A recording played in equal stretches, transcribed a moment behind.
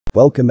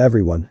Welcome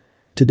everyone.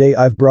 Today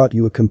I've brought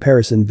you a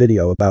comparison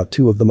video about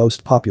two of the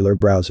most popular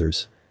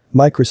browsers.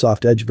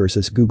 Microsoft Edge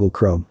versus Google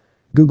Chrome.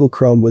 Google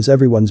Chrome was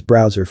everyone's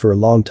browser for a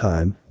long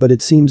time, but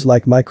it seems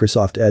like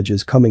Microsoft Edge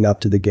is coming up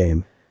to the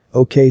game.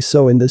 Okay,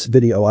 so in this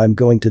video I'm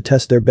going to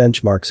test their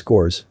benchmark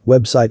scores,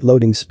 website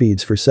loading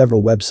speeds for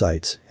several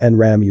websites, and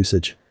RAM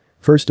usage.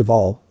 First of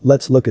all,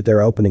 let's look at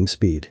their opening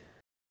speed.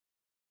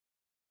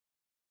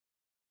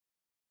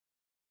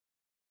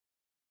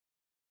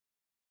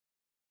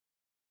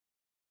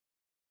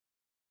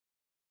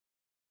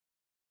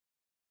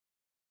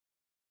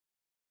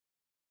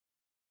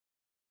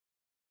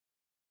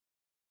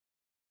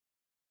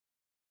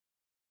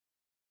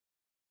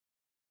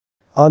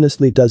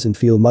 Honestly, doesn't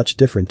feel much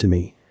different to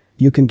me.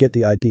 You can get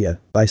the idea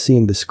by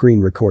seeing the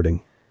screen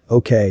recording.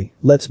 Okay,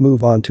 let's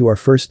move on to our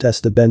first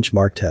test, the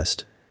benchmark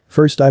test.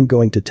 First I'm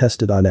going to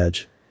test it on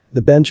Edge.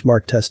 The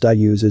benchmark test I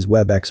use is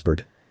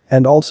WebExpert.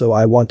 And also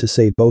I want to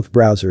say both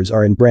browsers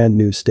are in brand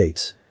new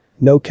states.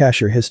 No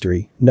cache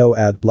history, no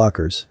ad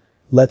blockers.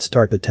 Let's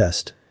start the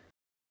test.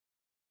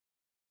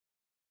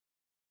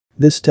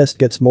 This test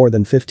gets more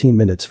than 15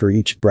 minutes for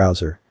each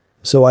browser.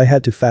 So I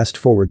had to fast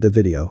forward the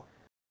video.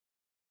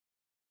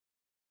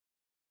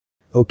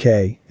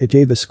 Okay, it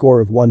gave a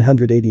score of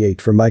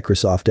 188 for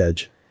Microsoft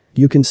Edge.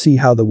 You can see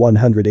how the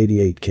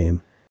 188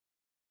 came.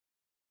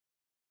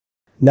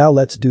 Now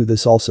let's do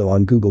this also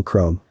on Google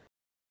Chrome.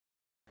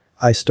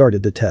 I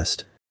started the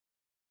test.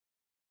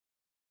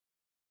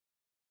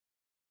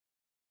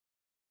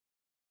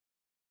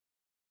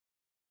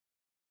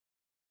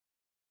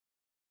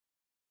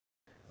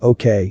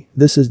 Okay,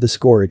 this is the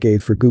score it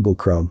gave for Google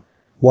Chrome.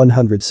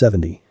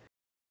 170.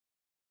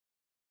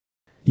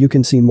 You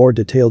can see more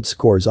detailed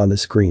scores on the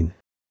screen.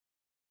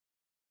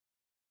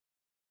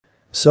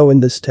 So in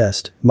this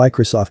test,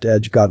 Microsoft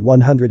Edge got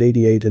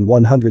 188 and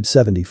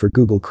 170 for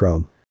Google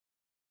Chrome.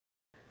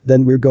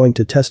 Then we're going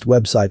to test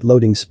website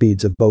loading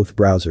speeds of both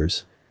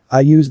browsers.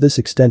 I use this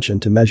extension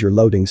to measure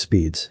loading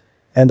speeds.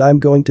 And I'm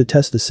going to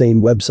test the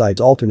same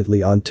websites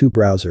alternately on two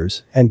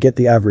browsers and get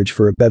the average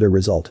for a better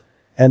result.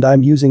 And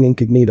I'm using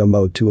incognito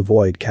mode to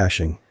avoid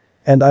caching.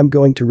 And I'm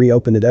going to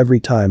reopen it every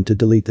time to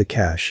delete the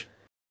cache.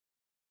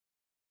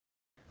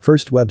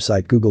 First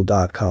website,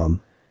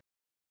 google.com.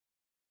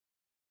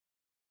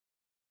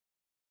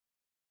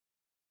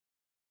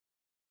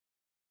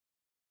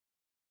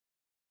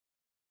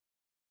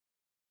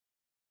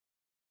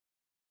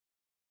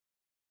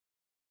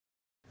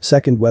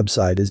 Second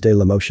website is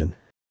Dailymotion.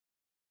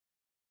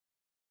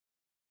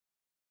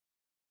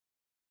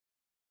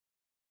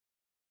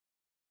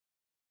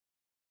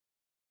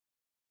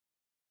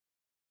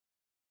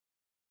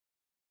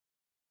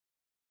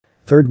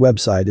 Third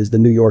website is the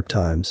New York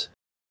Times.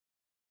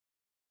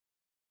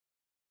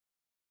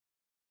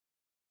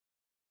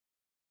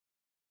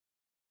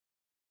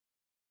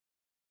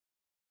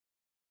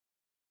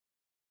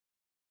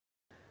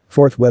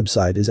 Fourth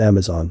website is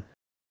Amazon.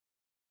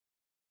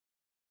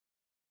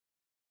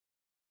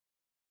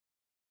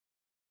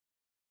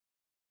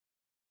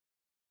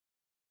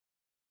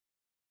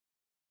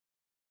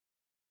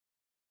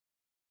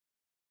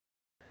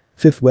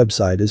 Fifth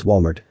website is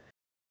Walmart.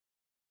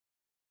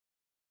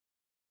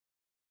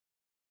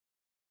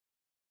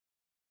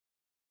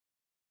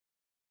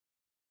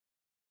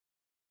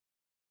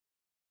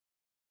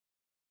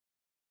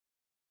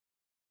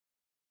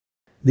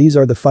 These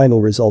are the final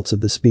results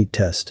of the speed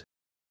test.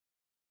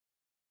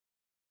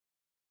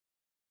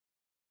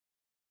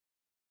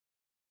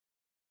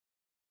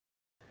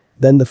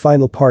 Then the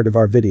final part of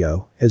our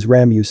video is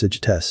RAM usage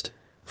test.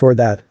 For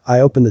that, I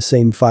open the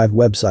same 5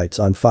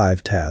 websites on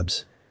 5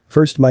 tabs.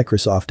 First,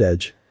 Microsoft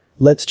Edge.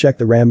 Let's check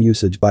the RAM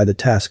usage by the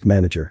Task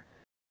Manager.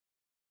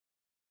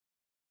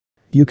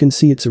 You can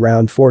see it's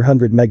around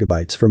 400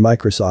 megabytes for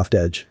Microsoft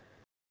Edge.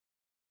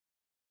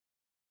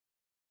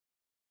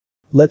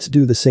 Let's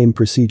do the same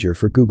procedure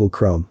for Google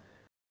Chrome.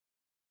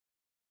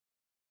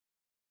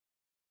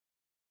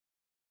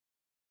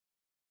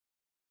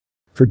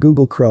 For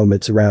Google Chrome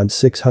it's around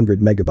 600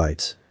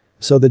 megabytes.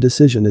 So the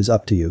decision is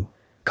up to you.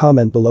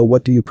 Comment below,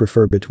 what do you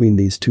prefer between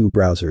these two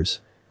browsers?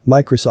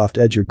 Microsoft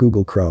Edge or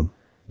Google Chrome?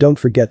 Don't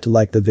forget to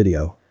like the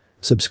video.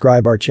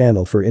 Subscribe our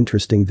channel for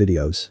interesting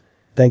videos.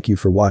 Thank you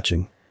for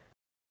watching.